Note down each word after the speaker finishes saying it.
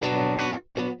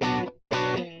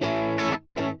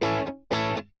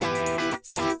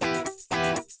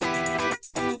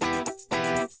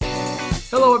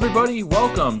Hello, everybody.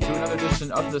 Welcome to another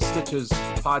edition of the Stitches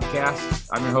podcast.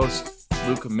 I'm your host,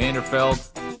 Luke Manderfeld.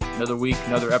 Another week,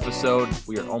 another episode.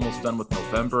 We are almost done with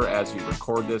November as we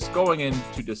record this, going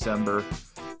into December,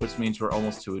 which means we're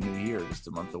almost to a new year, just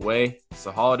a month away. It's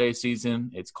the holiday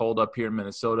season. It's cold up here in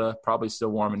Minnesota, probably still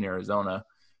warm in Arizona.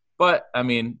 But, I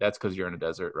mean, that's because you're in a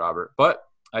desert, Robert. But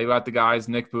I got the guys,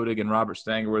 Nick Budig and Robert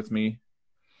Stanger with me.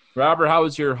 Robert, how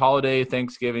was your holiday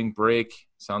Thanksgiving break?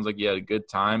 Sounds like you had a good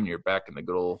time and you're back in the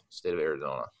good old state of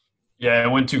Arizona. Yeah, it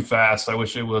went too fast. I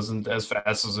wish it wasn't as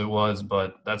fast as it was,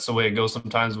 but that's the way it goes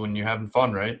sometimes when you're having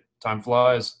fun, right? Time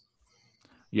flies.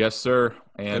 Yes, sir.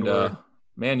 And,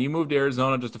 man, you moved to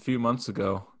Arizona just a few months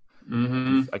ago.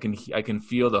 Mm-hmm. I can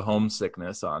feel the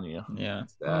homesickness on you. Yeah.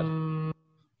 It's sad.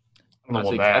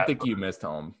 I think you missed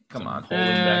home. Come on.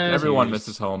 Everyone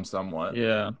misses home somewhat.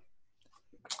 Yeah.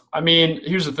 I mean,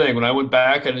 here's the thing. When I went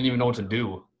back, I didn't even know what to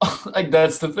do. Like,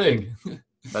 that's the thing.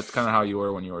 That's kind of how you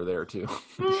were when you were there, too.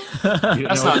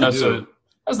 That's not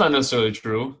necessarily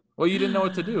true. Well, you didn't know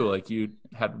what to do. Like, you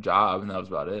had a job, and that was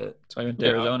about it. So I went to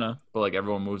Arizona. But, like,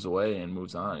 everyone moves away and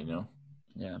moves on, you know?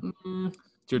 Yeah.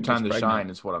 It's your time to shine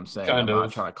is what I'm saying. I'm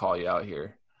not trying to call you out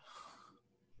here.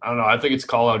 I don't know. I think it's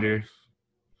call out here.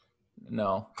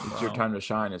 No, it's your time to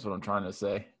shine is what I'm trying to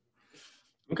say.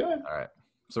 Okay. All right.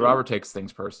 So Robert takes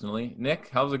things personally. Nick,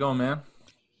 how's it going, man?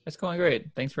 It's going great.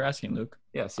 Thanks for asking, Luke.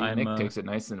 Yeah, see, Nick takes it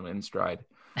nice and in stride.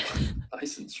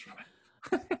 Nice and stride.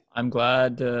 I'm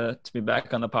glad to be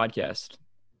back on the podcast.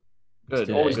 Good.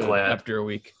 Today, Always glad. After a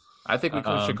week. I think we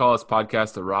should call this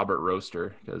podcast the Robert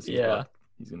Roaster because he's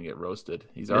going to get roasted.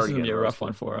 He's already going to be a rough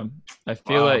one for him. I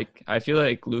feel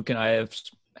like Luke and I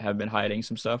have been hiding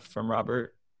some stuff from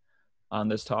Robert on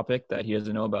this topic that he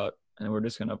doesn't know about, and we're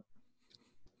just going to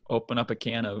open up a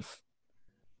can of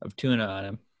tuna on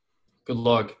him. Good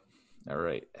luck. All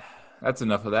right. That's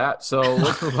enough of that. So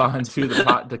let's move on to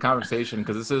the conversation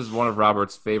because this is one of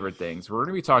Robert's favorite things. We're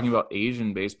going to be talking about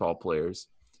Asian baseball players,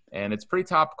 and it's pretty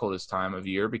topical this time of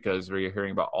year because we're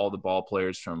hearing about all the ball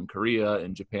players from Korea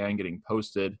and Japan getting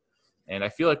posted, and I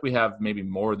feel like we have maybe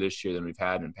more this year than we've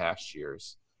had in past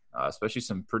years, especially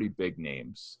some pretty big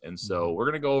names. And so we're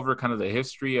going to go over kind of the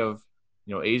history of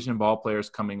Asian ball players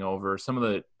coming over, some of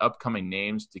the upcoming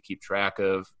names to keep track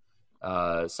of,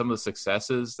 some of the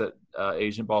successes that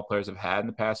Asian ball players have had in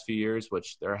the past few years,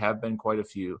 which there have been quite a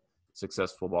few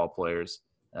successful ball players.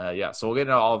 So we'll get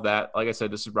into all of that. Like I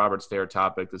said, this is Robert's favorite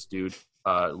topic. This dude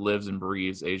lives and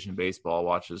breathes Asian baseball,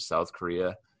 watches South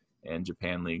Korea and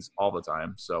Japan leagues all the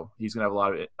time. So he's going to have a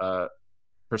lot of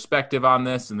perspective on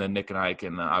this, and then Nick and I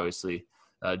can obviously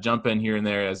jump in here and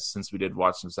there since we did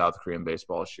watch some South Korean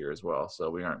baseball this year as well. So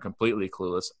we aren't completely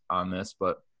clueless on this,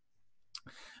 but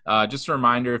just a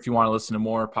reminder, if you want to listen to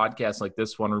more podcasts like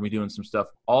this one, we're going to be doing some stuff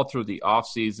all through the off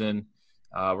season.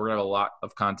 We're going to have a lot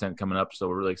of content coming up, so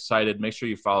we're really excited. Make sure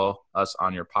you follow us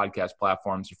on your podcast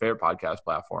platforms, your favorite podcast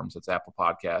platforms. That's Apple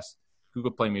Podcasts, Google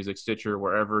Play Music, Stitcher,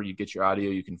 wherever you get your audio,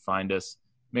 you can find us.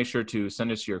 Make sure to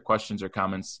send us your questions or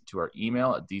comments to our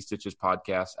email at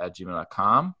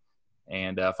thestitchespodcast@gmail.com.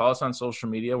 And follow us on social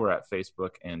media. We're at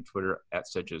Facebook and Twitter at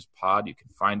StitchesPod. You can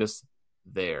find us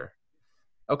there.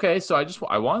 Okay, so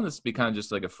I wanted this to be kind of just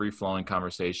like a free-flowing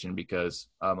conversation because,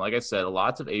 like I said,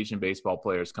 lots of Asian baseball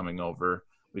players coming over.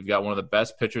 We've got one of the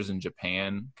best pitchers in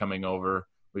Japan coming over.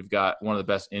 We've got one of the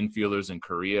best infielders in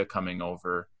Korea coming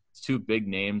over. It's two big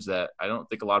names that I don't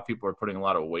think a lot of people are putting a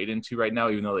lot of weight into right now,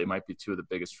 even though they might be two of the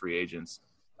biggest free agents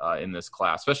in this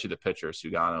class, especially the pitcher.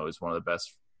 Sugano is one of the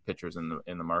best pitchers in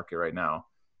the market right now.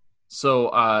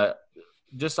 So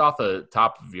just off the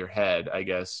top of your head, I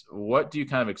guess, what do you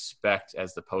kind of expect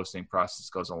as the posting process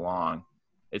goes along?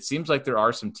 It seems like there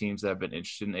are some teams that have been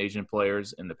interested in Asian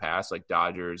players in the past, like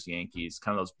Dodgers, Yankees,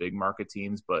 kind of those big market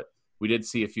teams. But we did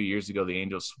see a few years ago the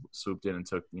Angels swooped in and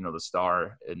took, the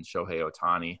star in Shohei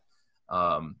Ohtani.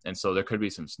 And so there could be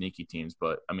some sneaky teams.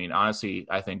 But, I mean, honestly,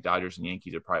 I think Dodgers and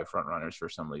Yankees are probably front runners for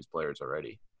some of these players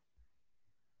already.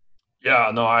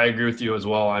 Yeah, no, I agree with you as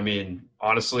well. I mean,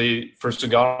 honestly, for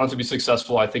Sugano to be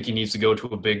successful, I think he needs to go to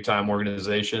a big-time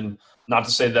organization. Not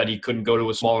to say that he couldn't go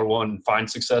to a smaller one and find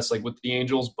success like with the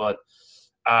Angels, but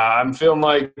I'm feeling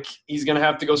like he's going to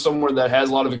have to go somewhere that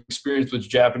has a lot of experience with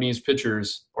Japanese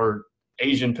pitchers or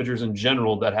Asian pitchers in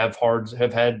general that have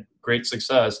had great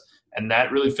success. And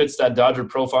that really fits that Dodger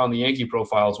profile and the Yankee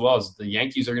profile as well. As the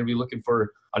Yankees are going to be looking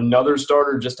for another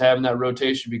starter just to have in that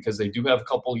rotation because they do have a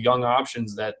couple young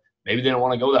options that – maybe they don't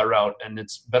want to go that route, and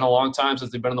it's been a long time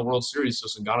since they've been in the World Series, so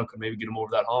Sugano could maybe get them over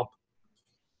that hump.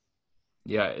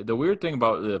 Yeah, the weird thing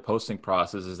about the posting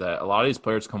process is that a lot of these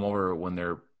players come over when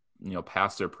they're,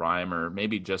 past their prime or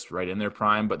maybe just right in their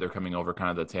prime, but they're coming over kind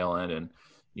of the tail end. And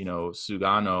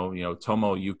Sugano,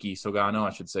 Tomoyuki Sugano,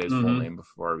 I should say his full name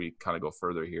before we kind of go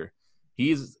further here.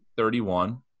 He's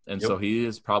 31, and so he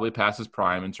is probably past his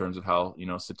prime in terms of how,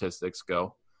 statistics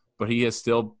go. But he has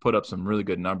still put up some really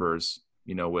good numbers,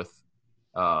 with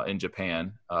in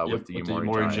Japan with the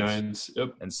Yomiuri Giants.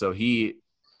 Yep. And so he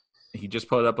just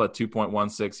put up a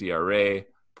 2.16 ERA,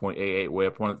 0.88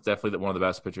 WHIP. Definitely one of the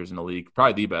best pitchers in the league.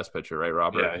 Probably the best pitcher, right,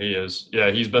 Robert? Yeah, he is.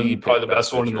 Yeah, he's been probably the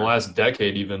best one in the last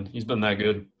decade even. He's been that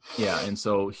good. Yeah, and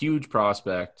so huge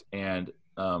prospect. And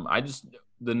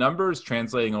the numbers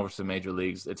translating over to major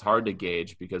leagues, it's hard to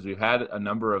gauge because we've had a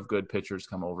number of good pitchers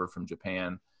come over from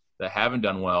Japan that haven't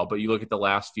done well. But you look at the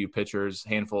last few pitchers,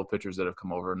 handful of pitchers that have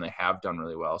come over, and they have done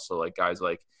really well. So like guys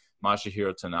like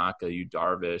Masahiro Tanaka, Yu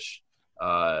Darvish,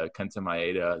 Kenta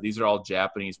Maeda. These are all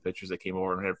Japanese pitchers that came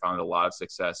over and have found a lot of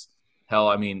success. Hell,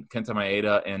 I mean, Kenta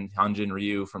Maeda and Hyunjin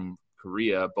Ryu from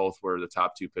Korea both were the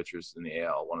top two pitchers in the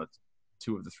AL,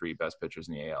 two of the three best pitchers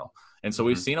in the AL. And so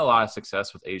we've seen a lot of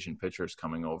success with Asian pitchers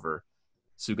coming over.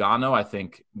 Sugano, I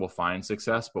think, will find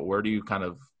success, but where do you kind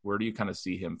of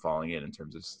see him falling in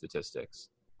terms of statistics?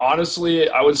 Honestly,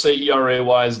 I would say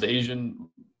ERA-wise, the Asian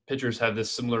pitchers have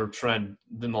this similar trend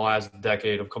in the last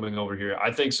decade of coming over here.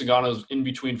 I think Sugano's in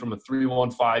between from a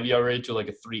 3.15 ERA to like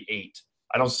a 3.8.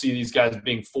 I don't see these guys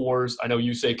being fours. I know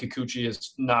Yusei Kikuchi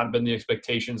has not been the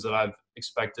expectations that I've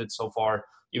expected so far,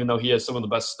 even though he has some of the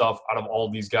best stuff out of all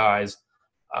these guys.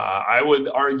 I would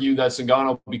argue that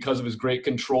Sugano, because of his great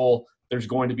control, there's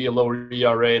going to be a lower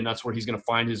ERA, and that's where he's going to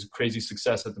find his crazy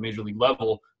success at the major league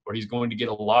level, where he's going to get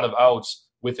a lot of outs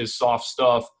with his soft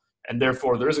stuff, and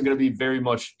therefore there isn't going to be very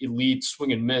much elite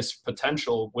swing and miss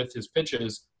potential with his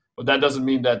pitches, but that doesn't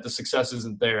mean that the success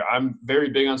isn't there. I'm very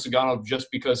big on Sugano just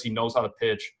because he knows how to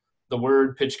pitch. The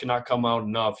word pitch cannot come out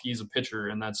enough. He's a pitcher,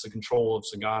 and that's the control of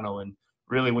Sugano, and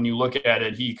really when you look at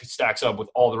it, he stacks up with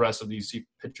all the rest of these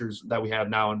pitchers that we have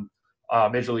now in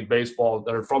Major League Baseball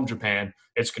that are from Japan.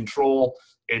 It's control.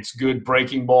 It's good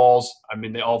breaking balls. I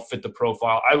mean, they all fit the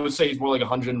profile. I would say he's more like a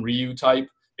Hyunjin Ryu type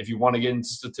if you want to get into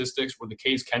statistics where the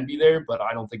Ks can be there, but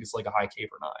I don't think it's like a high K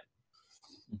per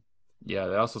 9. Yeah,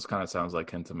 that also kind of sounds like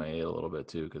Kenta Maeda a little bit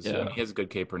too because he has a good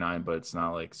K per 9, but it's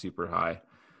not like super high.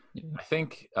 Yeah. I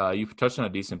think you've touched on a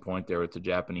decent point there with the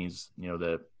Japanese,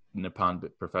 the Nippon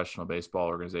Professional Baseball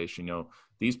Organization.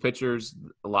 These pitchers,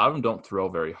 a lot of them don't throw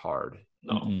very hard.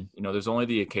 No. There's only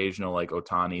the occasional like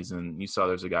Otanis, and you saw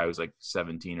there's a guy who's like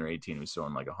 17 or 18 who's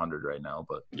throwing like 100 right now.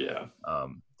 But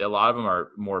a lot of them are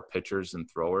more pitchers than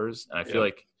throwers, and I feel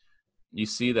like you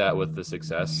see that with the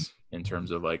success in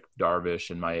terms of like Darvish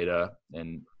and Maeda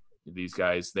and these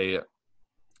guys. They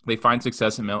find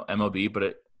success in MLB,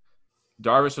 but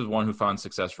Darvish was one who found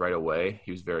success right away.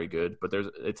 He was very good, but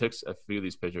it took a few of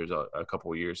these pitchers a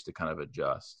couple of years to kind of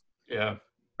adjust. Yeah.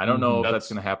 I don't know if that's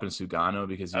going to happen to Sugano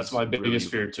because that's my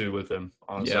biggest fear too with him.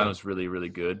 Honestly. Sugano's really, really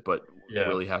good, but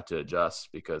really have to adjust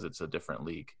because it's a different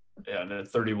league. Yeah, and at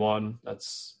 31,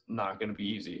 that's not going to be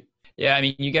easy. Yeah, I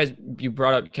mean, you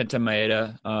brought up Kenta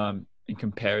Maeda in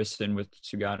comparison with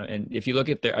Sugano, and if you look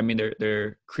at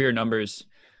their career numbers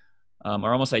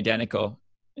are almost identical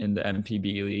in the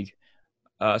MPB league.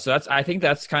 So I think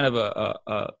that's kind of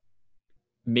a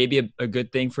maybe a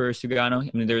good thing for Sugano.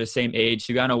 I mean, they're the same age.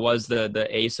 Sugano was the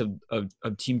ace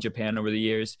of Team Japan over the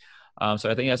years. So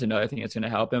I think that's another thing that's going to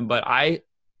help him. But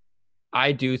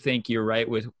I do think you're right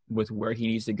with where he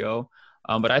needs to go.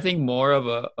 But I think more of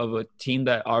a team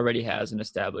that already has an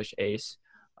established ace.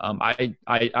 I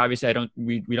obviously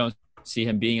we don't see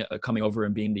him being coming over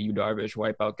and being the Yu Darvish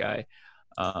wipeout guy.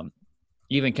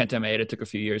 Even Kenta Maeda took a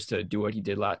few years to do what he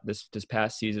did this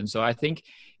past season. So I think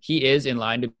he is in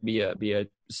line to be a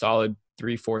solid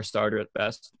 3-4 starter at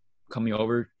best coming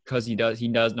over because he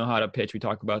does know how to pitch. We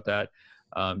talked about that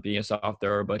being a soft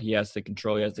thrower, but he has the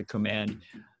control, he has the command.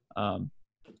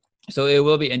 So it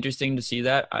will be interesting to see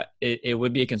that. It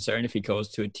would be a concern if he goes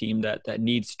to a team that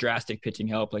needs drastic pitching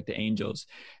help like the Angels,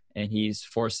 and he's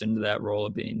forced into that role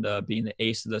of being the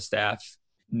ace of the staff.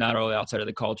 Not only outside of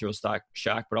the cultural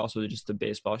shock, but also just the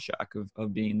baseball shock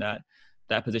of being that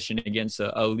position against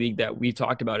a league that we've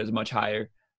talked about is much higher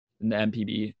than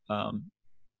the MPB.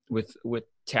 With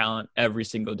talent every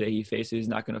single day he faces, he's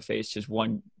not going to face just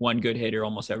one good hitter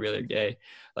almost every other day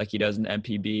like he does in the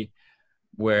MPB.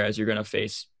 Whereas you're going to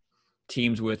face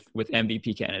teams with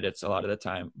MVP candidates a lot of the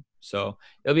time. So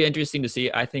it'll be interesting to see.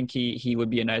 I think he would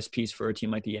be a nice piece for a team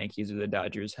like the Yankees or the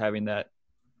Dodgers, having that.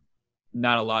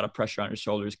 Not a lot of pressure on his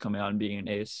shoulders coming out and being an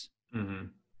ace. Mm-hmm.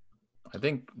 I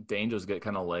think the Angels get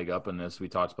kind of leg up in this. We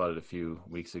talked about it a few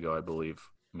weeks ago, I believe,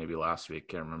 maybe last week.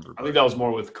 Can't remember. I think that was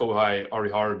more with Kohei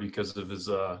Arihara because of his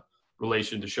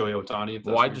relation to Shohei Ohtani.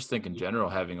 Well, I just think in general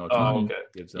having Ohtani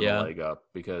gives them a leg up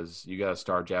because you got a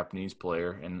star Japanese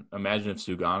player, and imagine if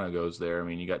Sugano goes there. I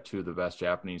mean, you got two of the best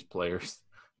Japanese players,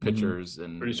 pitchers,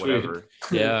 and whatever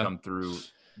come through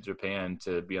Japan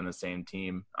to be on the same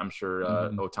team. I'm sure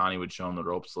Ohtani would show him the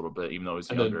ropes a little bit, even though he's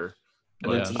younger.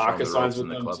 And then Tanaka signs with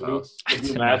them too. Can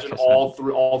you imagine all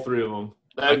three of them?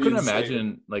 I couldn't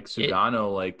imagine like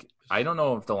Sugano. Like I don't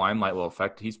know if the limelight will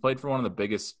affect. He's played for one of the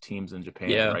biggest teams in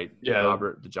Japan, right? Yeah,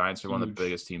 Robert, the Giants are one of the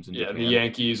biggest teams in Japan. Yeah, the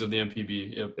Yankees of the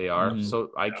MPB. Yep. They are.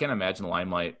 So I can't imagine the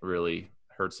limelight really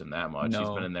hurts him that much. He's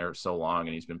been in there so long,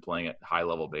 and he's been playing at high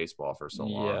level baseball for so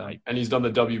long. And he's done the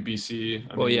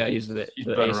WBC. He's the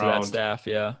ace of that staff.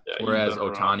 Whereas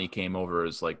Ohtani came over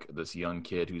as like this young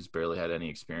kid who's barely had any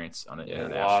experience on an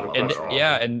international level.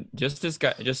 And just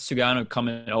Sugano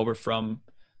coming over from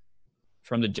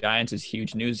the Giants is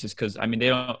huge news, just because I mean they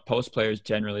don't post players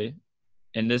generally,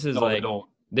 and this is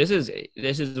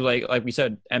this is like we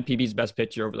said, MPB's best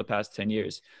pitcher over the past 10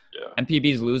 years. Yeah,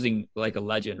 MPB's losing like a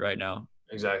legend right now.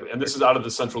 Exactly. And this is out of the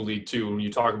Central League, too. When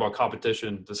you talk about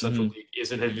competition, the Central League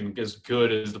isn't even as good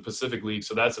as the Pacific League.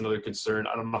 So that's another concern.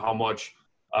 I don't know how much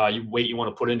weight you want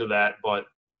to put into that, but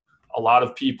a lot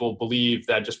of people believe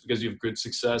that just because you have good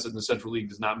success in the Central League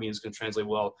does not mean it's going to translate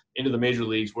well into the major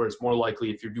leagues, where it's more likely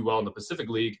if you do well in the Pacific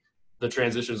League, the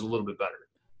transition is a little bit better.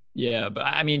 Yeah, but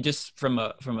I mean, just from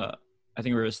a I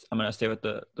think I'm going to stay with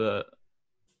the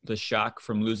shock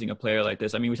from losing a player like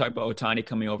this. I mean, we talked about Ohtani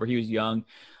coming over. He was young.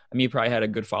 I mean, he probably had a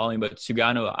good following, but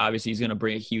Sugano, obviously, he's going to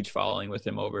bring a huge following with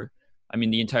him over. I mean,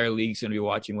 the entire league's going to be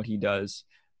watching what he does.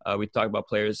 We talk about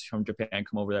players from Japan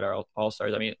come over that are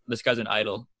all-stars. I mean, this guy's an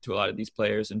idol to a lot of these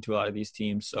players and to a lot of these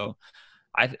teams. So,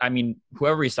 I mean,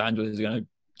 whoever he signs with is going to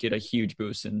get a huge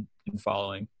boost in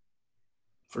following.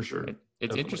 For sure.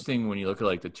 It's interesting when you look at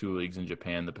like the two leagues in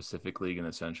Japan, the Pacific League and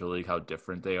the Central League, how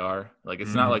different they are. Like,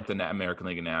 it's not like the American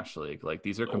League and National League. Like,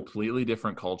 these are completely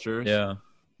different cultures. Yeah.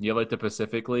 You have like the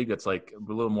Pacific League that's like a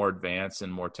little more advanced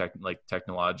and more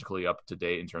technologically up to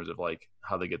date in terms of like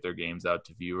how they get their games out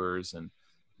to viewers and,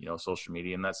 you know, social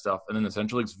media and that stuff. And then the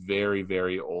Central League's very,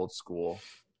 very old school.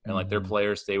 And like their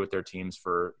players stay with their teams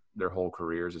for their whole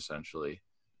careers essentially.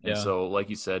 And so,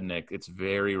 like you said, Nick, it's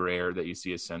very rare that you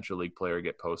see a Central League player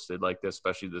get posted like this,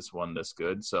 especially this one this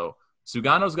good. So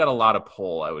Sugano's got a lot of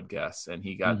pull, I would guess. And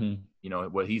he got, you know,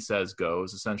 what he says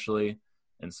goes essentially.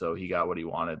 And so he got what he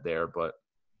wanted there. But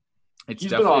it's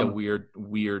definitely a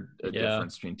weird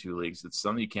difference between two leagues. It's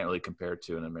something you can't really compare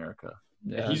to in America.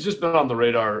 Yeah. He's just been on the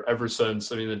radar ever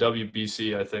since. I mean, the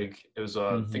WBC, I think it was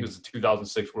I think it was the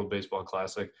 2006 World Baseball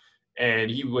Classic.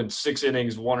 And he went 6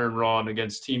 innings, 1 earned run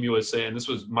against Team USA. And this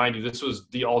was, mind you, this was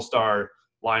the all-star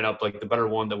lineup, like the better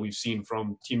one that we've seen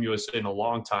from Team USA in a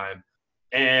long time.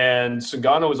 And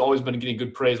Sugano has always been getting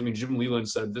good praise. I mean, Jim Leland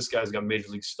said this guy's got major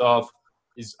league stuff.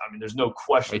 There's no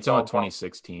question. It's on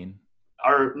 2016.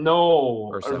 Was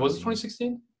it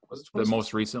 2016? Was it 2016? The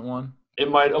most recent one? It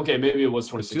might. Okay, maybe it was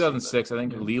 2016. 2006. I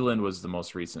think Leland was the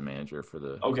most recent manager for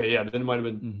the. Okay, yeah, then it might have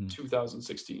been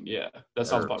 2016. Yeah, that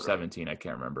sounds about right. 17. I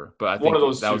can't remember, but I think one of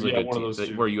those that was two, a good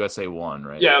team. Where USA won,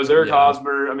 right? Yeah, it was Eric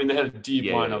Hosmer. I mean, they had a deep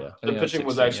lineup. Yeah. The pitching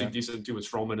was actually decent too with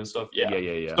Stroman and stuff.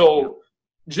 Yeah. So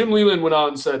Jim Leland went out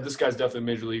and said this guy's definitely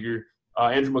a major leaguer.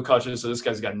 Andrew McCutcheon said this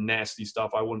guy's got nasty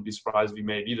stuff. I wouldn't be surprised if he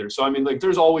made either. So I mean, like,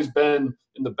 there's always been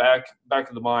in the back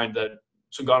of the mind that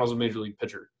Sugano's a major league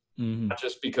pitcher. Not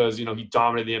just because, you know, he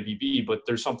dominated the MPB, but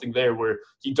there's something there where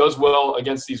he does well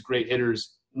against these great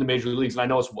hitters in the major leagues. And I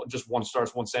know it's just one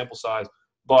sample size,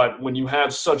 but when you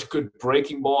have such good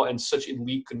breaking ball and such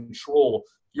elite control,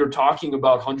 you're talking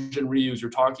about Hyunjin Ryus, you're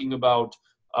talking about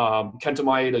Kenta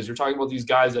Maedas, you're talking about these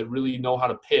guys that really know how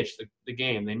to pitch the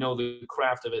game. They know the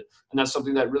craft of it. And that's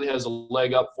something that really has a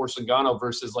leg up for Sugano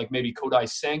versus like maybe Kodai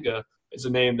Senga is a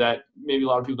name that maybe a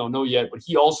lot of people don't know yet, but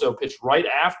he also pitched right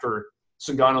after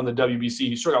Sugano on the WBC.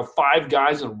 He struck out 5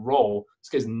 guys in a row. This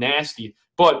guy's nasty.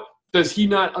 But does he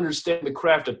not understand the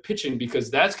craft of pitching?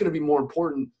 Because that's going to be more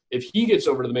important if he gets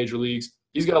over to the major leagues.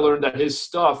 He's got to learn that his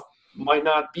stuff might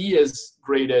not be as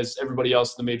great as everybody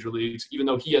else in the major leagues, even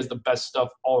though he has the best stuff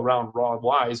all around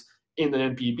raw-wise in the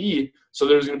NPB. So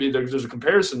there's going to be there's a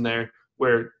comparison there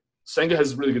where Senga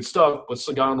has really good stuff, but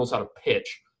Sugano knows how to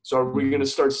pitch. So are we going to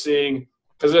start seeing –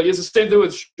 because it's the same thing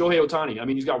with Shohei Ohtani. I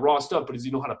mean, he's got raw stuff, but does he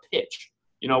know how to pitch?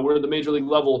 You know, we're at the major league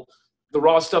level. The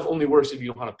raw stuff only works if you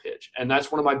know how to pitch. And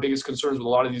that's one of my biggest concerns with a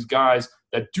lot of these guys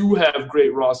that do have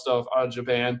great raw stuff out of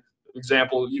Japan.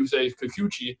 Example, you say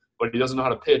Kikuchi, but he doesn't know how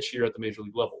to pitch here at the major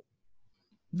league level.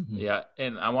 Yeah,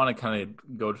 and I want to kind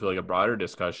of go to like a broader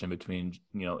discussion between,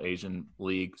 you know, Asian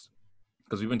leagues,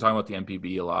 because we've been talking about the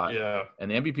MPB a lot. Yeah. And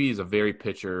the MPB is a very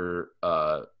pitcher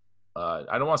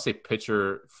I don't want to say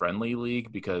pitcher friendly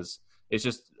league because it's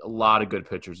just a lot of good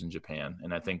pitchers in Japan.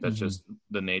 And I think that's just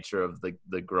the nature of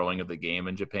the growing of the game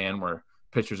in Japan, where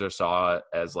pitchers are saw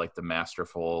as like the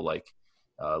masterful, like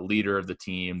leader of the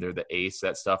team. They're the ace,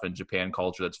 that stuff in Japan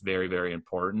culture. That's very, very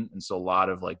important. And so a lot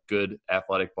of like good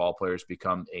athletic ball players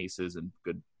become aces, and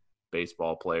good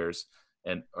baseball players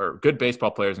or good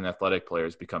baseball players and athletic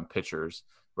players become pitchers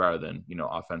rather than,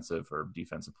 offensive or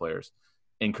defensive players.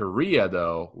 In Korea,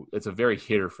 though, it's a very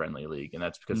hitter-friendly league, and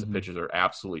that's because the pitchers are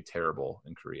absolutely terrible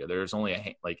in Korea. There's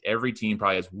only every team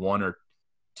probably has one or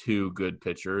two good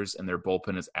pitchers, and their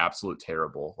bullpen is absolute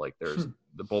terrible. Like the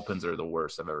bullpens are the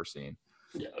worst I've ever seen.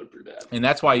 Yeah, they're pretty bad. And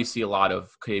that's why you see a lot of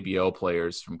KBO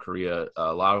players from Korea.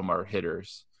 A lot of them are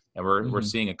hitters, and we're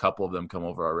seeing a couple of them come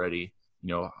over already.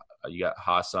 You got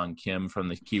Ha-Sung Kim from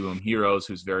the Kiwoom Heroes,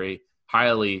 who's very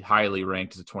highly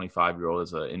ranked as a 25-year-old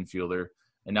as an infielder.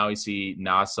 And now we see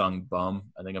Na-Sung Bum.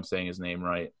 I think I'm saying his name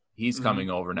right. He's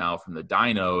coming over now from the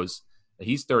Dinos.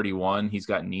 He's 31. He's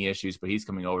got knee issues, but he's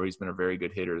coming over. He's been a very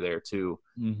good hitter there too.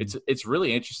 It's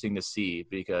really interesting to see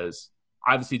because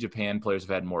obviously Japan players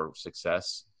have had more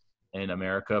success in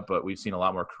America, but we've seen a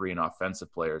lot more Korean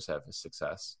offensive players have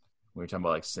success. We were talking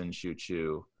about like Sin Shu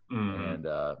Chu and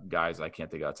guys I can't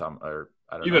think of time or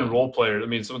I don't even know. Role players. I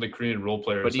mean, some of the Korean role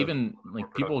players. But even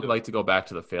like people like to go back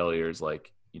to the failures,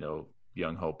 like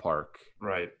Young Ho Park,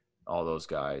 right? All those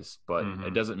guys, but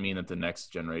it doesn't mean that the next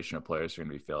generation of players are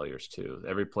going to be failures too.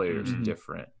 Every player is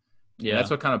different. Yeah, and that's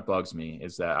what kind of bugs me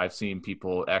is that I've seen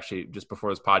people actually just before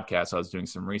this podcast, I was doing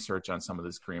some research on some of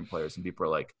these Korean players, and people are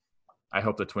like, I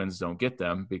hope the Twins don't get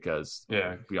them because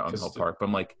Young Ho Park. But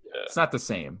I'm like, it's not the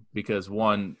same because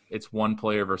one, it's one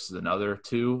player versus another.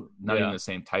 Two, not even the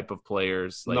same type of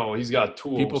players. Like, no, he's got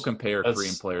tools. People compare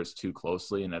Korean players too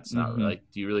closely, and that's not like.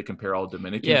 Do you really compare all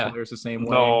Dominican players the same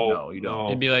way? No, you don't.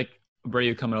 It'd be like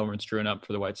Abreu coming over and screwing up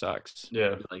for the White Sox.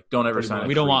 Yeah, like don't ever sign.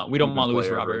 We don't want Luis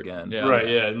Robert again. Yeah. Right?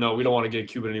 Yeah, no, we don't want to get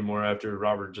Cuban anymore after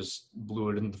Robert just blew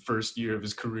it in the first year of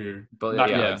his career.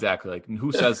 But exactly. Like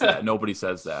who says that? Nobody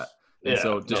says that. And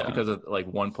so just because of like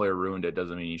one player ruined it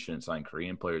doesn't mean you shouldn't sign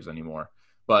Korean players anymore.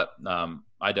 But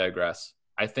I digress.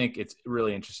 I think it's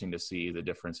really interesting to see the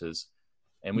differences.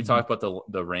 And we talked about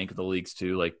the rank of the leagues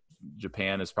too. Like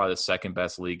Japan is probably the second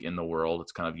best league in the world.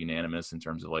 It's kind of unanimous in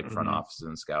terms of like front offices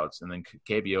and scouts. And then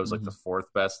KBO is like the fourth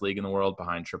best league in the world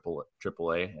behind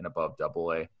AAA and above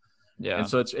AA. Yeah. And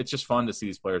so it's just fun to see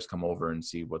these players come over and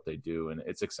see what they do. And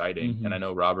it's exciting. And I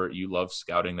know, Robert, you love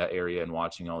scouting that area and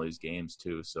watching all these games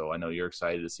too. So I know you're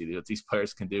excited to see what these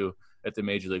players can do at the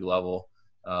major league level.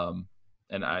 And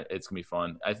it's going to be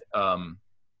fun.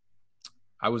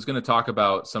 I was going to talk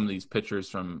about some of these pictures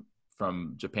from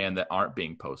Japan that aren't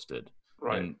being posted.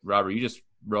 Right. And Robert, you just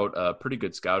wrote a pretty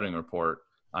good scouting report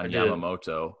on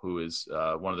Yamamoto, who is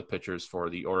one of the pitchers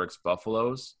for the Oryx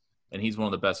Buffaloes. And he's one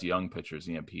of the best young pitchers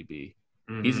in the MPB.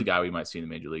 He's the guy we might see in the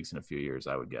major leagues in a few years,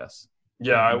 I would guess.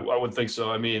 Yeah, I would think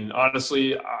so. I mean,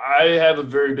 honestly, I have a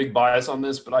very big bias on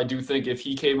this, but I do think if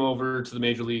he came over to the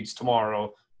major leagues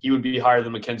tomorrow, he would be higher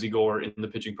than Mackenzie Gore in the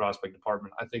pitching prospect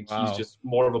department. I think he's just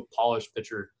more of a polished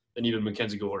pitcher than even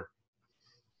Mackenzie Gore.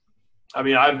 I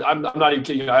mean, I'm not even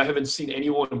kidding. I haven't seen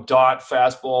anyone dot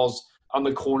fastballs on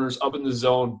the corners up in the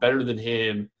zone better than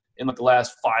him in like the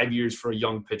last 5 years for a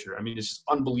young pitcher. I mean, it's just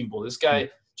unbelievable. This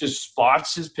guy just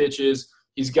spots his pitches.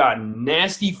 He's got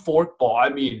nasty forkball. I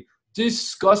mean,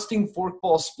 disgusting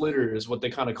forkball splitter is what they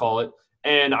kind of call it.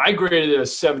 And I graded it a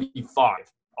 75.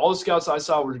 All the scouts I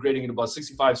saw were grading it about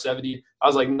 65, 70. I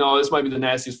was like, no, this might be the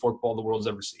nastiest forkball the world's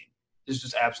ever seen. It's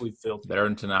just absolutely filthy. Better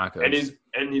than Tanaka's.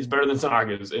 And he's better than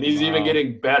Tanaka's. And he's even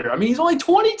getting better. I mean, he's only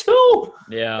 22.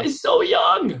 Yeah. He's so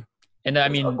young. And I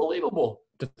mean, unbelievable.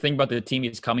 To think about the team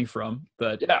he's coming from,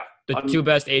 but the 2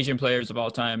 best Asian players of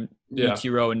all time,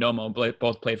 Ichiro and Nomo,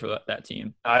 both played for that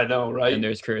team. I know, right? In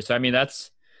their career. So I mean,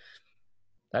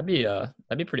 that'd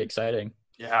be pretty exciting.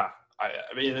 Yeah, I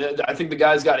mean, I think the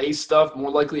guy's got ace stuff, more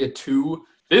likely a 2.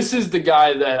 This is the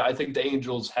guy that I think the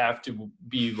Angels have to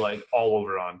be like all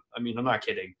over on. I mean, I'm not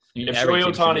kidding. If Shohei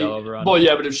Ohtani,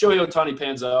 but if Shohei Ohtani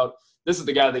pans out, this is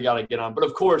the guy they got to get on. But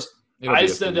of course. I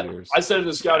said in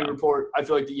the scouting report, I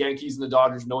feel like the Yankees and the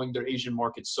Dodgers, knowing their Asian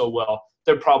market so well,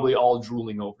 they're probably all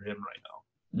drooling over him right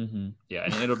now. Yeah,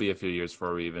 and it'll be a few years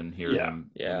before we even hear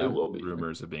him. Yeah, it will be.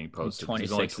 Rumors of being posted.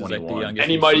 26 He's only 21. Is like the youngest.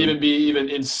 And he might even be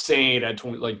insane at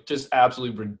 20, like just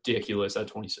absolutely ridiculous at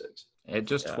 26. At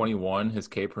just 21, his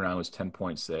K per 9 was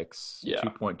 10.6,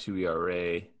 2.2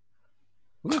 ERA.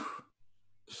 Whew.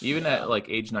 Even at like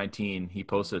age 19, he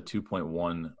posted a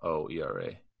 2.10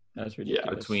 ERA. That's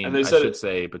ridiculous.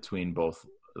 Between both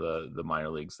the minor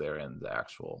leagues there and the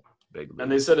actual Big.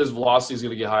 And they said his velocity is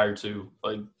going to get higher too,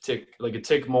 like a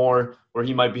tick more, where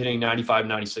he might be hitting 95,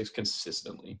 96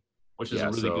 consistently, which is a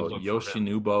really good look for him.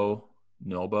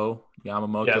 Nobo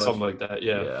Yamamoto. Yeah, something like that.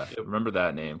 Yeah. Yep. Remember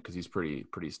that name because he's pretty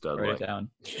stud. Write it down.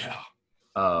 Yeah.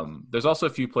 There's also a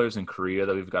few players in Korea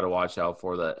that we've got to watch out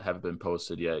for that haven't been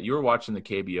posted yet. You were watching the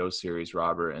KBO series,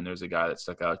 Robert, and there's a guy that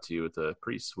stuck out to you with a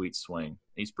pretty sweet swing.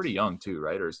 He's pretty young too,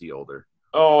 right? Or is he older?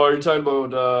 Oh, are you talking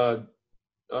about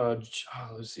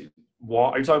let's see.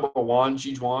 Are you talking about Juan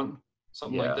Jijuan?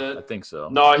 Something like that? I think so.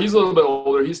 No, he's a little bit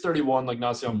older. He's 31, like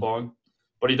Naseon Bong.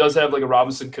 But he does have like a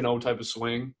Robinson Cano type of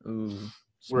swing. Ooh,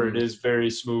 where it is very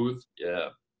smooth. Yeah.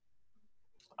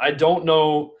 I don't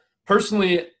know.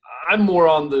 Personally, I'm more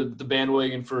on the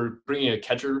bandwagon for bringing a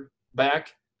catcher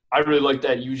back. I really like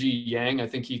that Yuji Yang. I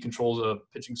think he controls a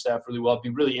pitching staff really well. It'd be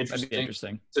really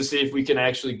interesting to see if we can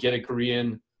actually get a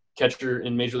Korean catcher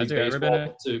in Major League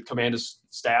Baseball to command a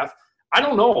staff. I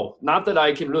don't know. Not that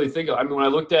I can really think of. I mean, when I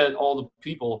looked at all the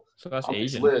people on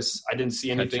this list, I didn't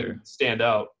see anything stand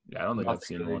out. Yeah, I don't think I've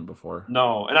seen one before.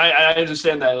 No, and I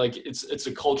understand that like it's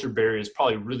a culture barrier. It's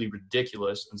probably really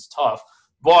ridiculous and it's tough.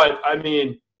 But I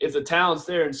mean, if the talent's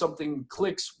there and something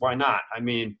clicks, why not? I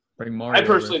mean, I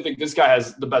personally think this guy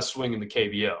has the best swing in the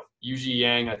KBO. Yuji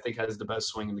Yang, I think, has the best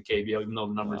swing in the KBO, even though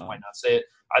the numbers might not say it.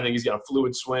 I think he's got a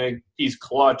fluid swing. He's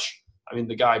clutch. I mean,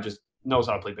 the guy just knows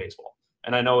how to play baseball.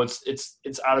 And I know it's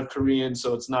out of Korean,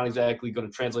 so it's not exactly going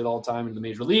to translate all the time into the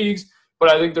major leagues. But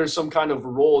I think there's some kind of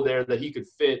role there that he could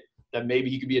fit. That maybe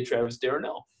he could be a Travis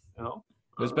Darnell. You know,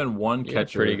 there's been one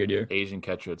catcher, pretty good year. Asian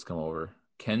catcher that's come over,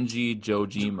 Kenji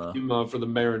Jojima for the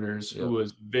Mariners, who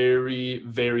was very,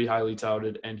 very highly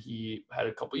touted, and he had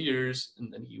a couple years,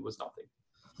 and then he was nothing.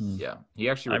 Yeah, he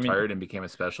actually retired and became a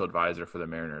special advisor for the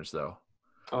Mariners, though.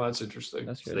 Oh, that's interesting.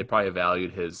 That's so they probably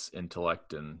valued his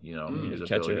intellect and his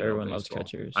catcher. ability. Everyone loves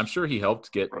catchers. I'm sure he helped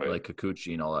get like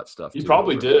Kikuchi and all that stuff. He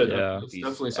probably did. Yeah, it's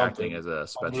definitely something as a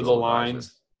special under the lines.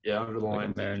 Advisor. Yeah, under the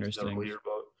line. Mariners thing.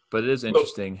 But it is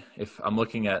interesting. If I'm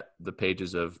looking at the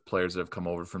pages of players that have come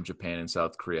over from Japan and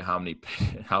South Korea, how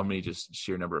many just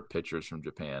sheer number of pitchers from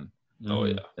Japan? Oh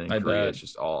yeah, and in Korea, it's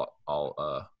just all.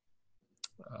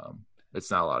 It's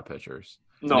not a lot of pitchers.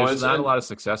 No, there's not a lot of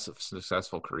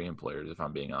successful Korean players, if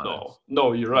I'm being honest.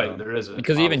 No, you're right. There isn't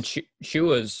because even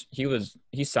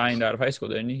he signed out of high school,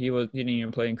 didn't he? He didn't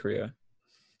even play in Korea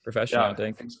professionally.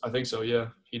 Yeah, I think so. Yeah,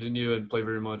 he didn't even play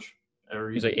very much.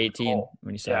 He's like 18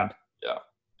 when he signed. Yeah,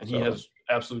 and he has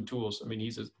absolute tools. I mean,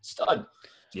 he's a stud.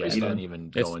 Yeah, he didn't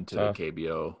even go into the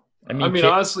KBO. I mean,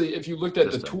 honestly, if you looked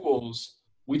at the tools,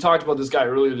 we talked about this guy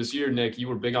earlier this year, Nick. You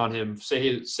were big on him.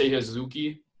 Seiya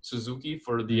Suzuki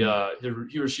for the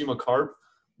Hiroshima Carp.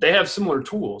 They have similar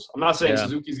tools. I'm not saying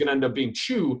Suzuki's going to end up being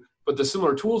Chu, but the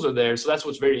similar tools are there. So that's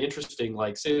what's very interesting.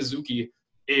 Like Suzuki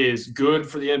is good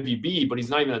for the MVB, but he's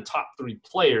not even a top 3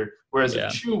 player. Whereas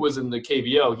if Chu was in the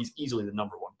KBO, he's easily the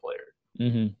number 1 player.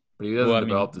 Mm-hmm. But he doesn't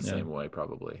develop the same way,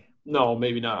 probably. No,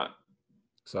 maybe not.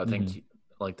 So I think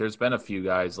there's been a few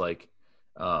guys like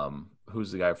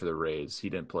who's the guy for the Rays? He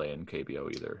didn't play in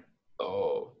KBO either.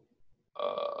 Oh,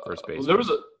 first base. Well, there was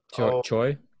a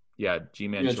Choi. Yeah,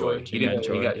 G-Man Choi.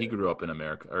 He grew up in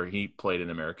America, or he played in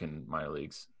American minor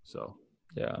leagues. So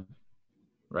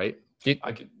right.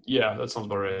 That sounds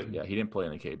about right. Yeah, he didn't play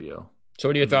in the KBO. So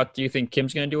what do you think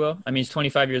Kim's gonna do well? I mean, he's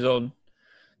 25 years old.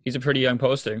 He's a pretty young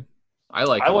poster. I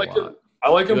like him. I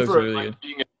like him for really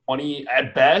being a 20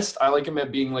 at best. I like him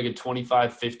at being like a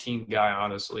 25, 15 guy,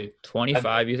 honestly.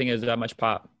 25, you think is that much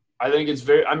pop? I think it's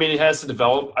it has to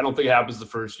develop. I don't think it happens the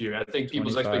first year. I think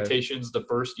people's expectations the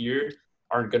first year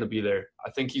aren't going to be there. I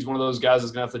think he's one of those guys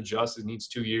that's going to have to adjust. He needs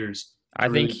 2 years. I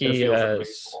think he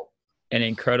has an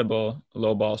incredible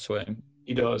low ball swing.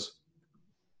 He does.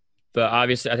 But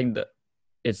obviously, I think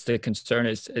it's the concern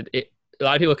is a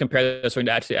lot of people compare this swing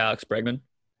to actually Alex Bregman.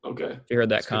 Okay. You heard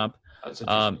that comp. That's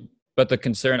interesting. But the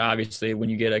concern, obviously, when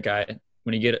you get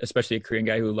especially a Korean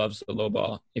guy who loves the low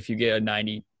ball, if you get a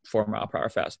 94-mile-per-hour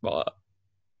fastball up,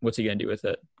 what's he gonna do with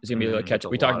it? Is he gonna be able to catch it?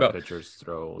 We talked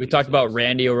about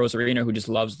Randy Rosarino, who just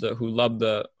loved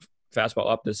the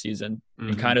fastball up this season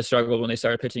and kind of struggled when they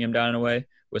started pitching him down in a way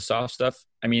with soft stuff.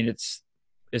 I mean,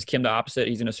 is Kim the opposite?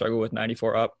 He's gonna struggle with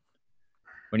 94 up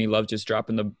when he loves just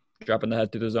dropping the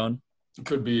head through the zone. It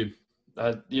could be.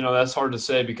 That's hard to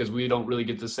say because we don't really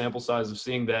get the sample size of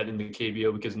seeing that in the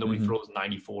KBO because nobody throws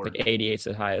 94. Like 88's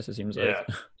the highest, it seems like.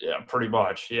 Yeah, pretty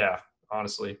much. Yeah,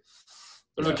 honestly.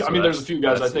 There's a few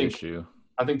guys. I think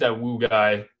that Wu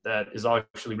guy that is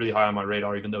actually really high on my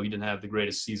radar, even though he didn't have the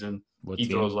greatest season.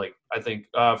 Throws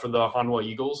for the Hanwha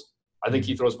Eagles, I think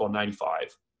he throws about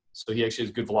 95. So he actually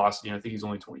has good velocity, and I think he's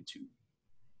only 22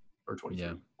 or 23.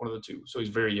 Yeah. One of the two. So he's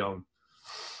very young.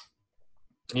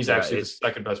 And he's Yeah, actually the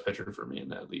second best pitcher for me in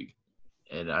that league.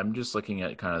 And I'm just looking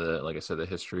at kind of like I said, the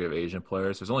history of Asian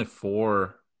players. There's only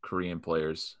 4 Korean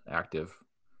players active,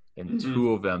 and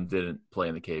 2 of them didn't play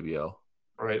in the KBO.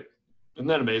 Right. Isn't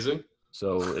that amazing?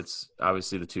 So it's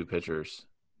obviously the 2 pitchers.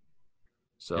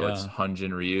 So it's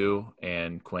Hyunjin Ryu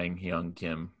and Kwang Hyung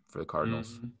Kim for the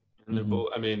Cardinals. And they're both.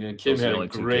 I mean, and Kim had a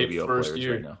great first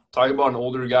year. Right now. Talk about an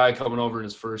older guy coming over in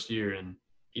his first year, and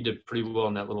he did pretty well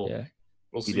in that little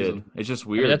He season. did. It's just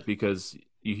weird because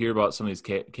you hear about some of these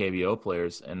KBO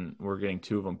players, and we're getting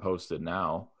 2 of them posted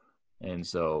now. And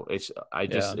so it's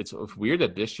weird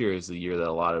that this year is the year that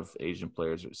a lot of Asian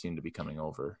players seem to be coming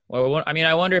over. Well, I mean,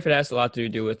 I wonder if it has a lot to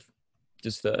do with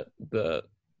just the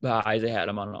eyes they had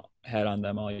on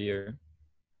them all year.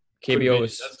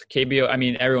 KBO. I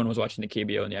mean, everyone was watching the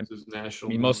KBO,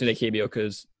 and mostly the KBO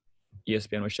because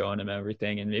ESPN was showing them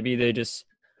everything, and maybe they just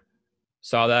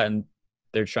saw that and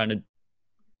they're trying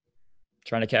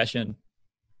to cash in.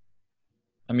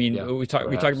 I mean, we talked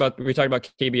about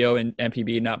KBO and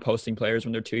MPB not posting players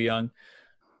when they're too young.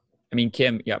 I mean,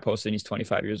 Kim got posted and he's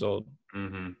 25 years old.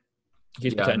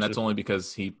 He's and that's only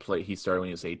because he started when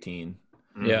he was 18.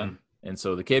 Yeah. And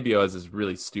so the KBO has this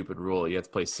really stupid rule. You have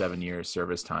to play 7 years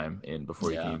service time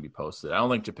before you can even be posted. I don't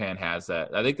think Japan has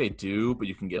that. I think they do, but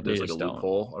you can there's like a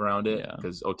loophole around it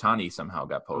because Otani somehow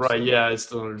got posted. Right, yeah, I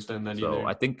still don't understand that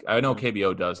either. So I know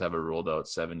KBO does have a rule, though.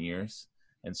 It's 7 years.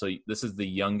 And so this is the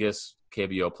youngest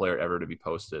KBO player ever to be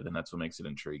posted, and that's what makes it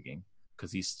intriguing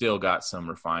because he's still got some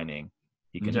refining.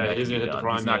 He can he's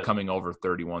not coming over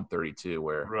 31, 32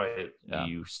 where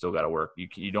you still got to work.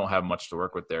 You don't have much to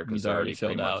work with there because he's already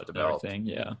filled out developed. Everything.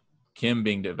 Yeah. Kim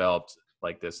being developed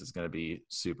like this is going to be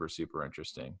super, super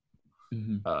interesting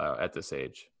at this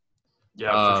age.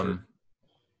 Yeah, for sure.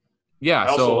 Yeah, I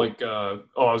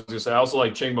also I also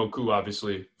like Chang Mo-koo,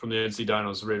 obviously, from the NC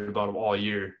Dinos, rated about him all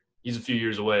year. He's a few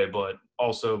years away, but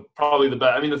also probably the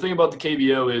best. I mean, the thing about the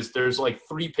KBO is there's like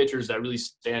 3 pitchers that really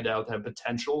stand out that have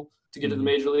potential to get to the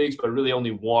major leagues, but really only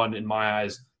one, in my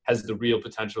eyes, has the real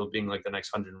potential of being like the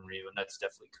next Hyunjin Ryu, and that's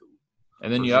definitely cool.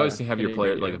 And then you obviously have your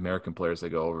players, like American players that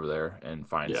go over there and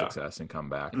find success and come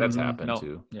back. That's happened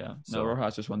too. Yeah. So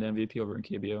Rojas just won the MVP over in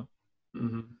KBO.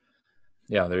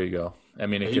 Yeah, there you go. I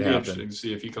mean, it could happen. Interesting to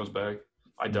see if he comes back.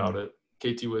 I doubt it.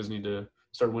 KT Wiz need to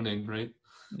start winning, right?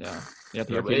 Yeah.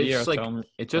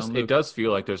 It does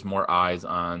feel like there's more eyes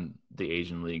on the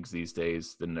Asian leagues these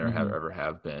days than there ever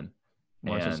have been.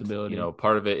 More accessibility.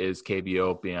 Part of it is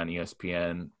KBO being on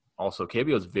ESPN. Also,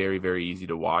 KBO is very, very easy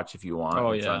to watch if you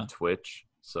want. It's on Twitch.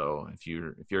 So if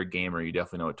you're a gamer, you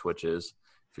definitely know what Twitch is.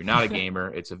 If you're not a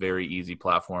gamer, it's a very easy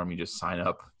platform. You just sign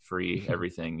up, free,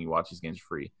 everything. You watch these games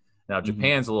free. Now,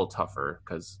 Japan's a little tougher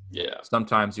because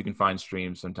sometimes you can find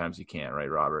streams, sometimes you can't, right,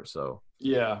 Robert? So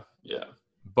yeah.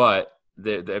 But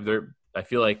I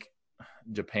feel like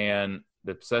Japan,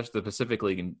 the Pacific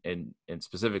League and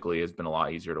specifically has been a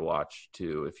lot easier to watch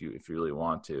too if you really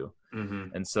want to.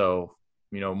 And so,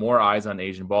 more eyes on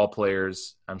Asian ball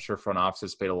players. I'm sure front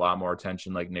offices paid a lot more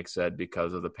attention, like Nick said,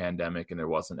 because of the pandemic and there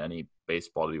wasn't any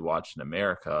baseball to be watched in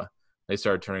America. They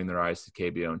started turning their eyes to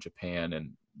KBO in Japan,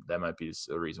 and that might be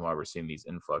the reason why we're seeing these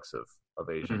influx of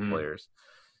Asian players.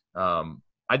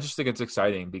 I just think it's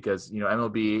exciting because,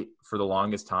 MLB for the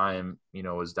longest time,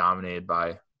 was dominated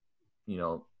by,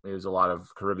 there's a lot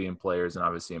of Caribbean players and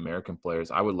obviously American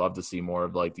players. I would love to see more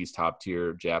of like these top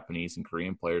tier Japanese and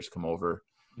Korean players come over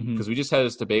because we just had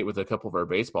this debate with a couple of our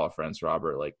baseball friends,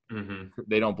 Robert, like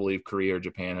they don't believe Korea or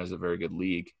Japan has a very good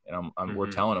league. And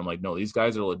we're telling them like, no, these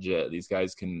guys are legit. These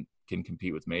guys can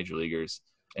compete with major leaguers.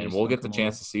 And we'll get the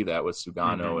chance to see that with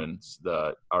Sugano and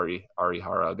the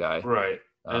Arihara guy. Right.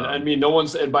 And I mean,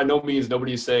 by no means,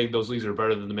 nobody's saying those leagues are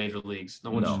better than the major leagues.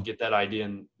 No one should get that idea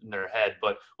in their head.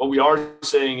 But what we are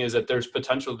saying is that there's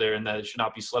potential there and that it should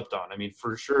not be slept on. I mean,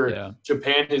 for sure,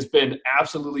 Japan has been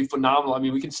absolutely phenomenal. I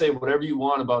mean, we can say whatever you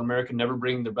want about America never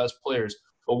bringing their best players.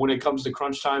 But when it comes to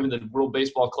crunch time in the World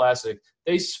Baseball Classic,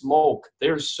 they smoke.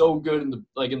 They're so good in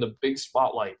the big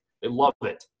spotlight. They love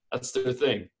it. That's their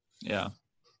thing. Yeah.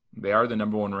 They are the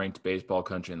number 1 ranked baseball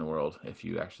country in the world, if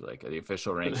you actually the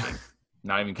official ranking.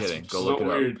 Not even kidding. Go look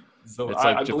it up. So it's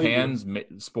like Japan's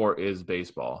sport is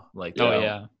baseball. Like,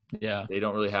 yeah. They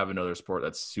don't really have another sport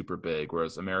that's super big,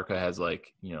 whereas America has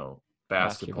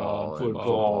basketball and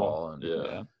football.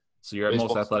 And, so your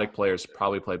most athletic players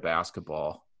probably play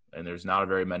basketball, and there's not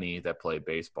very many that play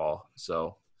baseball.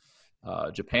 So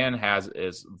Japan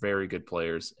is very good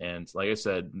players, and like I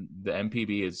said, the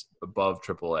MPB is above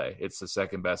AAA. It's the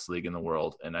second best league in the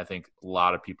world, and I think a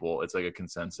lot of people, it's like a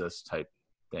consensus type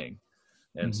thing.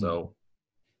 And so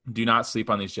do not sleep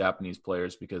on these Japanese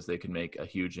players because they can make a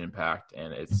huge impact,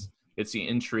 and it's the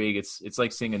intrigue. It's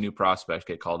like seeing a new prospect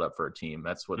get called up for a team.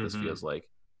 That's what this feels like.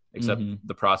 Except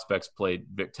the prospects played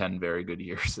 10 very good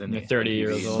years in the 30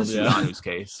 years old. Yanu's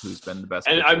case, who's been the best.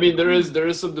 And I mean, there is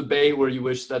some debate where you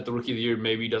wish that the rookie of the year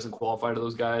maybe doesn't qualify to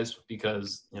those guys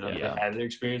because they had their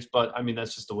experience. But I mean,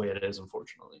 that's just the way it is,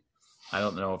 unfortunately. I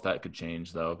don't know if that could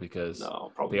change though, because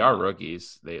probably they are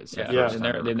rookies. They've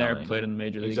never played in the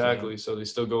major leagues. Exactly, so they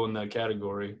still go in that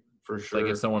category for sure. Like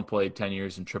if someone played 10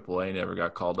 years in AAA, never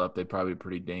got called up, they'd probably be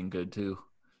pretty dang good too.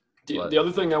 The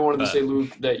other thing I wanted to say,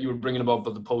 Luke, that you were bringing about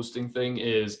the posting thing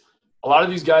is a lot of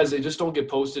these guys, they just don't get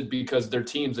posted because their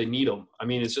teams, they need them. I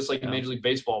mean, it's just like in Major League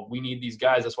Baseball. We need these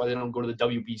guys. That's why they don't go to the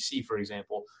WBC, for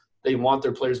example. They want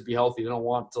their players to be healthy. They don't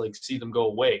want to see them go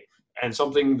away. And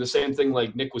the same thing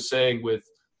like Nick was saying with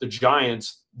the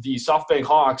Giants, the SoftBank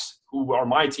Hawks, who are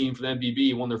my team for the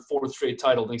MVB, won their 4th straight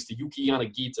title thanks to Yuki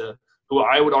Yanagita, who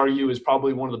I would argue is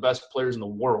probably one of the best players in the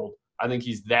world. I think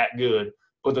he's that good.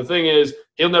 But the thing is,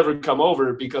 he'll never come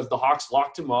over because the Hawks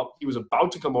locked him up. He was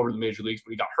about to come over to the major leagues, but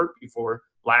he got hurt before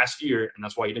last year, and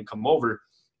that's why he didn't come over.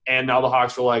 And now the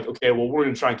Hawks are like, okay, well, we're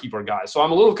going to try and keep our guys. So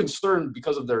I'm a little concerned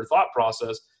because of their thought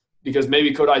process, because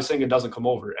maybe Kodai Senga doesn't come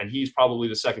over, and he's probably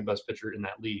the second best pitcher in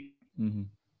that league. Mm-hmm.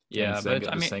 Yeah, but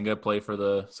does Senga play for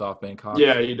the SoftBank Hawks?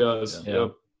 Yeah, he does. Yeah.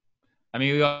 Yep. I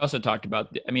mean, we also talked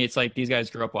about. I mean, it's like these guys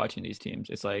grew up watching these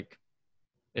teams. It's like,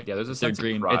 there's a sense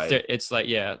of pride. It's like,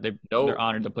 they're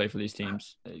honored to play for these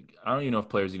teams. I don't even know if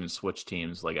players even switch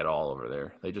teams like at all over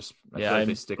there. They just feel like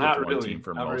they stick with one team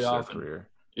for most of their career.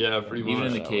 Yeah, pretty much. Even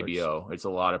in the KBO, it's a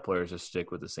lot of players just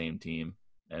stick with the same team,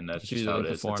 and that's just how it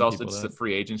is. It's also the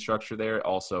free agent structure there.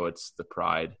 Also, it's the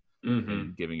pride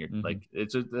and giving your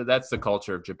that's the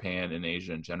culture of Japan and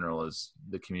Asia in general. Is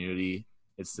the community.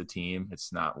 It's the team.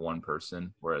 It's not one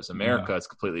person. Whereas America, it's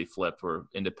completely flipped, where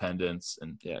independence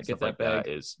and stuff like that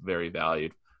is very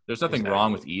valued. There's nothing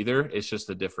wrong with either. It's just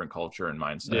a different culture and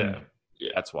mindset. Yeah.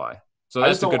 That's why. So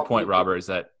that's a good point, Robert, is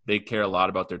that they care a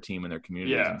lot about their team and their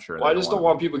communities. Yeah. I'm sure. Well, I just don't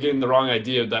want people getting the wrong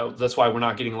idea that's why we're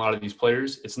not getting a lot of these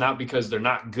players. It's not because they're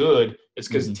not good. It's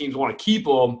because teams want to keep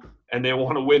them and they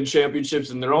want to win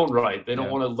championships in their own right. They don't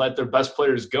want to let their best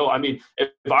players go. I mean, if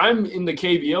I'm in the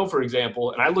KBO, for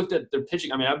example, and I looked at their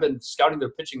pitching, I mean, I've been scouting their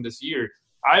pitching this year.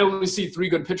 I only see 3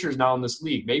 good pitchers now in this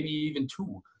league, maybe even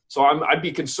 2. So I'd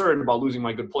be concerned about losing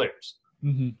my good players.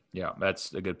 Mm-hmm. Yeah,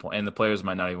 that's a good point. And the players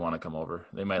might not even want to come over.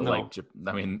 They might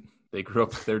they grew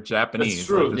up, they're Japanese. That's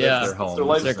true. That's their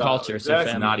home. It's their culture. It's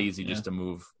not easy just to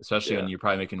move, especially when you're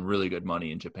probably making really good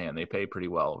money in Japan. They pay pretty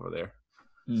well over there.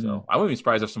 Mm-hmm. So I wouldn't be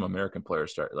surprised if some American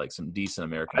players start, like some decent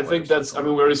American players. I think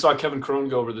we already saw Kevin Cron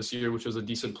go over this year, which was a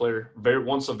decent player.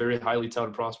 Once a very highly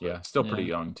touted prospect. Yeah, still pretty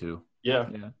young too. Yeah.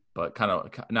 But kind of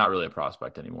not really a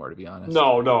prospect anymore, to be honest.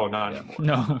 No, not anymore.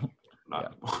 No. Not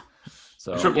anymore.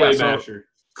 So AAA masher.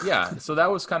 Yeah, so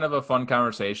that was kind of a fun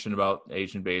conversation about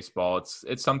Asian baseball.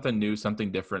 It's something new,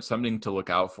 something different, something to look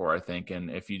out for, I think.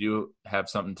 And if you do have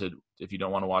if you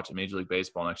don't want to watch Major League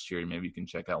Baseball next year, maybe you can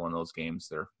check out one of those games.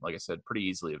 They're, like I said, pretty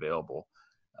easily available.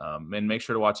 And make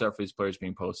sure to watch out for these players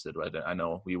being posted. I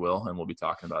know we will, and we'll be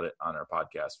talking about it on our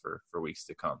podcast for weeks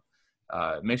to come.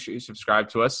 Make sure you subscribe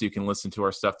to us so you can listen to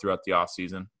our stuff throughout the off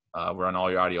season. We're on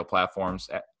all your audio platforms,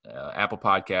 Apple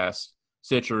Podcasts,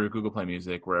 Stitcher, Google Play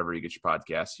Music, wherever you get your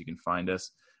podcasts, you can find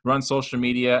us. We're on social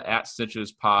media at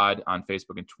Stitches Pod on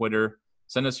Facebook and Twitter.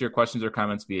 Send us your questions or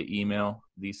comments via email,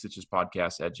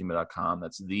 thestitchespodcast@gmail.com.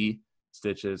 That's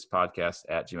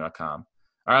thestitchespodcast@gmail.com.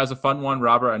 All right, it was a fun one,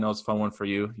 Robert. I know it's a fun one for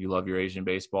you. You love your Asian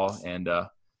baseball, and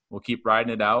we'll keep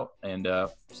riding it out and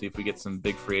see if we get some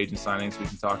big free agent signings we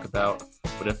can talk about.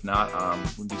 But if not,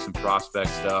 we'll do some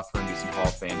prospect stuff. We're going to do some Hall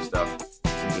of Fame stuff.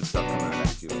 Some good stuff coming in the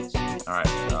next few weeks. All right,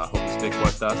 hope you stick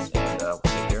with us, and we'll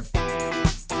take care.